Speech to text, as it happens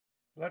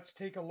Let's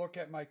take a look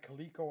at my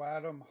Coleco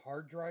Adam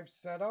hard drive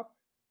setup.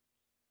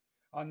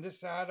 On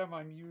this Adam,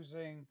 I'm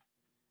using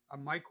a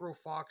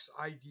Microfox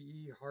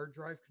IDE hard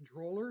drive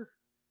controller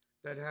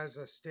that has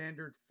a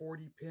standard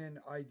 40-pin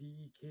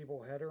IDE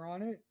cable header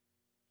on it.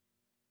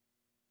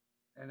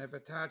 And I've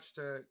attached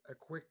a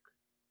quick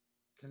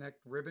connect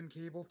ribbon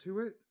cable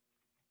to it.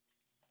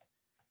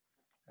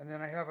 And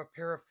then I have a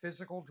pair of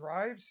physical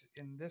drives.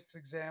 In this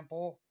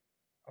example,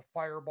 a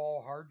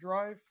Fireball hard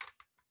drive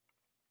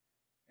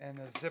and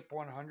a Zip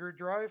 100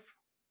 drive,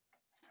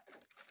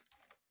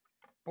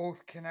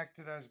 both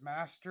connected as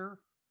master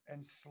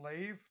and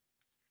slave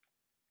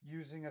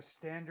using a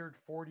standard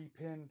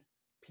 40-pin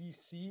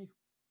PC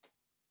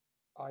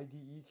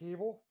IDE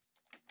cable.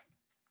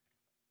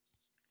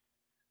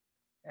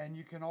 And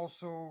you can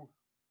also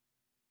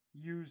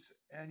use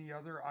any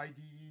other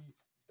IDE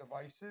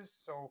devices.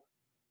 So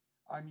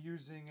I'm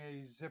using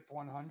a Zip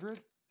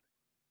 100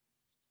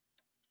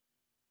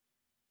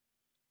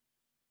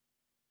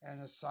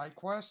 and a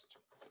SideQuest.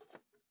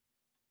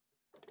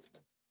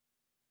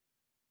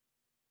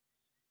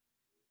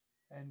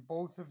 And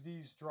both of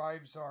these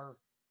drives are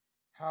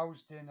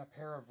housed in a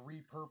pair of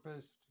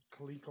repurposed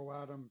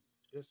Coleco Adam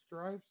disk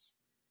drives.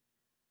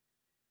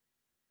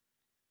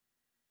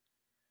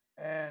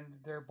 And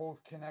they're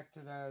both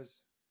connected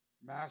as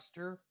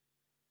master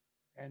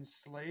and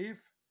slave,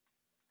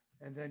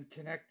 and then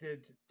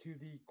connected to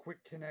the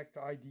Quick Connect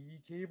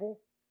IDE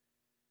cable,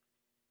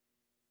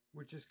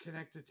 which is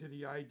connected to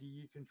the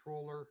IDE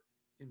controller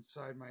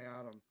inside my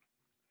Adam.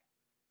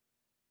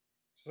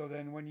 So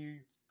then when you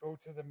go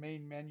to the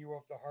main menu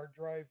of the hard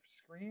drive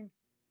screen,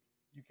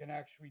 you can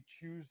actually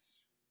choose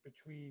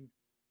between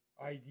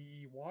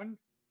IDE 1,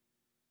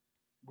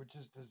 which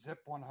is the Zip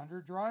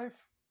 100 drive,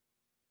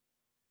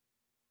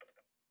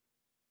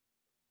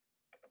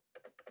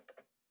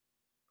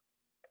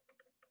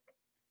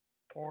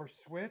 or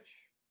switch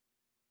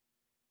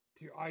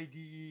to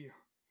IDE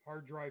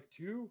hard drive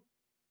 2,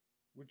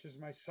 which is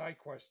my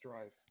SideQuest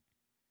drive.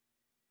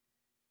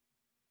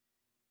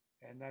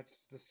 And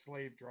that's the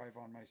slave drive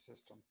on my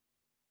system.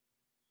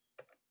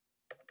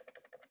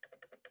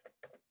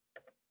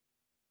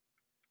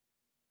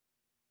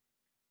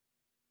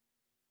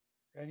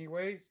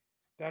 Anyway,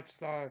 that's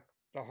the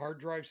hard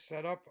drive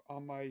setup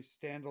on my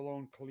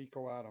standalone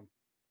Coleco Adam.